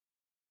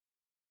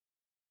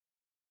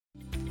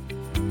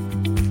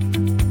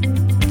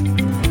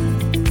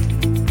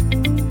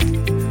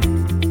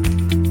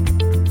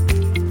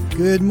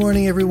Good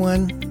morning,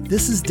 everyone.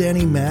 This is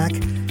Danny Mack,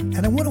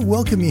 and I want to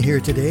welcome you here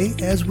today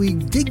as we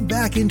dig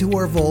back into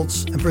our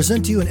vaults and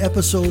present to you an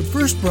episode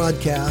first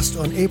broadcast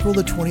on April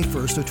the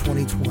 21st of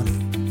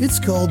 2020.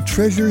 It's called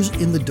Treasures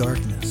in the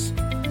Darkness.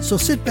 So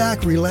sit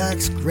back,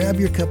 relax, grab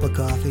your cup of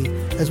coffee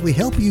as we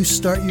help you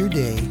start your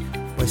day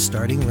by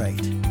starting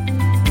right.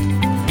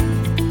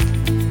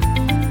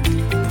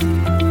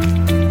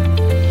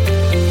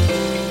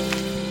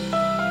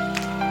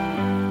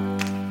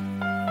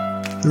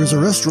 There is a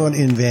restaurant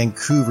in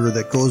Vancouver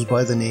that goes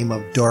by the name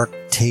of Dark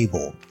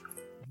Table.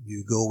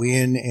 You go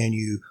in and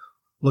you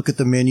look at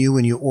the menu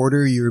and you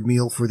order your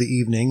meal for the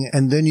evening,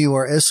 and then you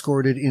are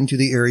escorted into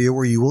the area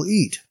where you will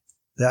eat.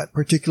 That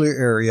particular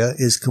area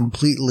is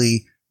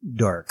completely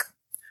dark.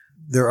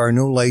 There are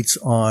no lights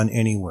on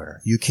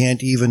anywhere. You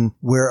can't even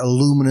wear a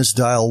luminous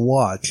dial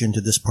watch into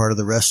this part of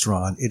the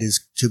restaurant. It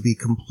is to be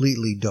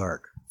completely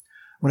dark.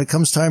 When it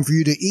comes time for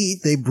you to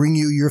eat, they bring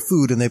you your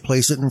food and they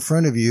place it in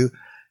front of you.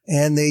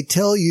 And they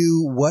tell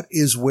you what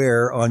is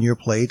where on your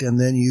plate, and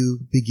then you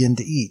begin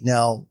to eat.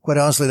 Now, quite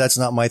honestly, that's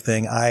not my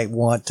thing. I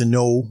want to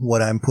know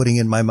what I'm putting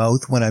in my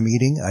mouth when I'm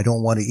eating. I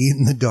don't want to eat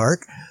in the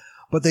dark.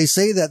 But they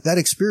say that that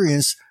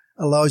experience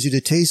allows you to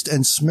taste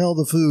and smell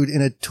the food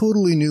in a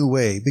totally new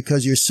way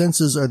because your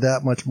senses are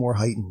that much more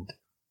heightened.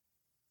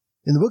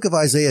 In the book of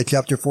Isaiah,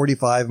 chapter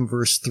 45 and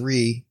verse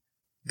 3,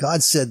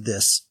 God said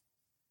this.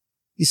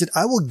 He said,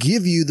 I will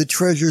give you the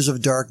treasures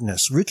of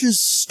darkness,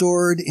 riches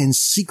stored in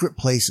secret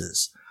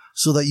places,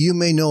 so that you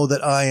may know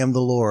that I am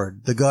the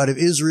Lord, the God of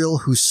Israel,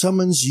 who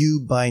summons you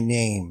by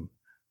name.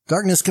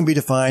 Darkness can be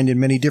defined in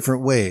many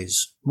different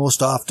ways.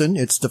 Most often,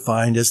 it's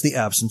defined as the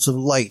absence of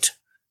light.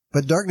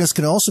 But darkness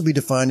can also be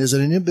defined as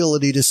an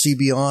inability to see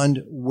beyond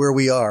where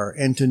we are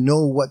and to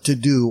know what to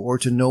do or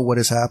to know what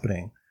is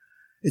happening.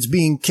 It's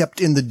being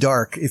kept in the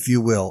dark, if you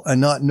will, and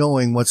not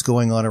knowing what's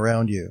going on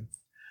around you.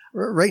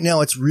 Right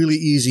now, it's really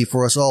easy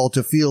for us all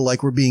to feel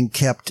like we're being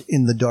kept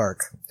in the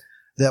dark.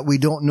 That we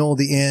don't know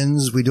the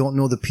ends, we don't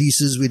know the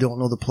pieces, we don't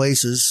know the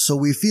places, so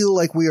we feel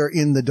like we are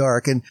in the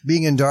dark, and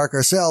being in dark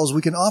ourselves,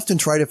 we can often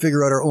try to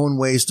figure out our own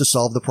ways to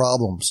solve the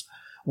problems.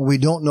 When we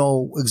don't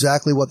know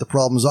exactly what the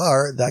problems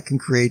are, that can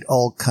create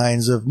all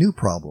kinds of new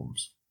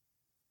problems.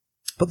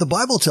 But the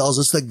Bible tells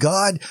us that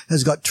God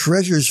has got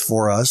treasures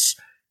for us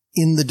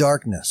in the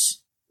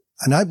darkness.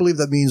 And I believe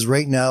that means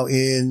right now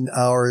in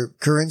our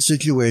current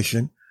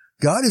situation,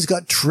 God has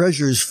got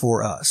treasures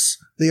for us.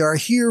 They are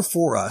here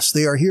for us.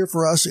 They are here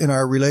for us in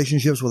our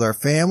relationships with our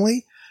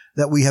family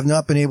that we have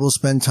not been able to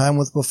spend time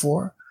with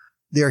before.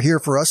 They are here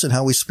for us in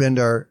how we spend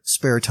our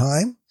spare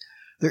time.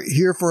 They're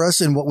here for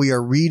us in what we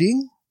are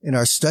reading, in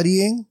our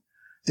studying.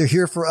 They're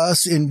here for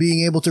us in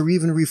being able to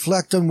even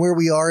reflect on where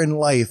we are in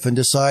life and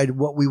decide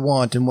what we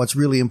want and what's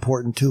really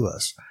important to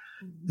us.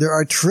 There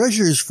are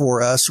treasures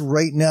for us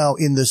right now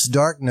in this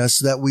darkness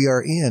that we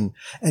are in,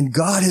 and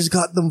God has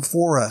got them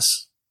for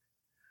us.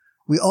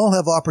 We all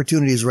have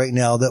opportunities right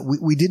now that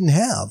we didn't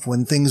have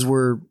when things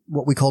were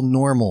what we call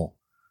normal.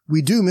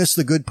 We do miss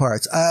the good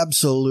parts,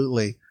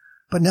 absolutely.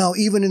 But now,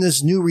 even in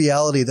this new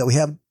reality that we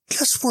have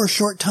just for a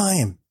short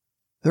time,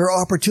 there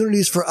are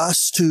opportunities for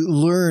us to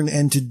learn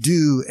and to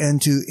do and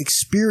to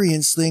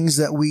experience things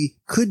that we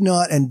could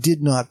not and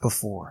did not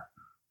before.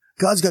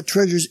 God's got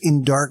treasures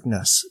in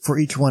darkness for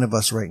each one of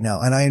us right now.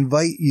 And I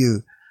invite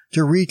you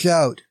to reach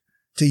out,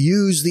 to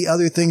use the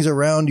other things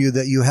around you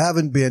that you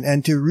haven't been,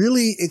 and to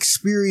really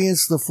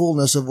experience the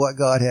fullness of what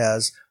God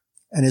has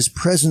and His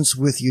presence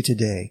with you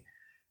today.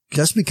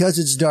 Just because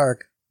it's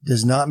dark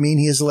does not mean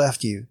He has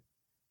left you.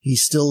 He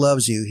still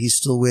loves you. He's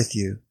still with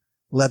you.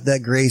 Let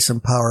that grace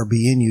and power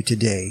be in you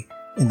today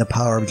in the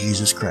power of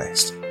Jesus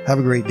Christ. Have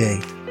a great day.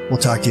 We'll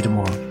talk to you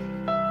tomorrow.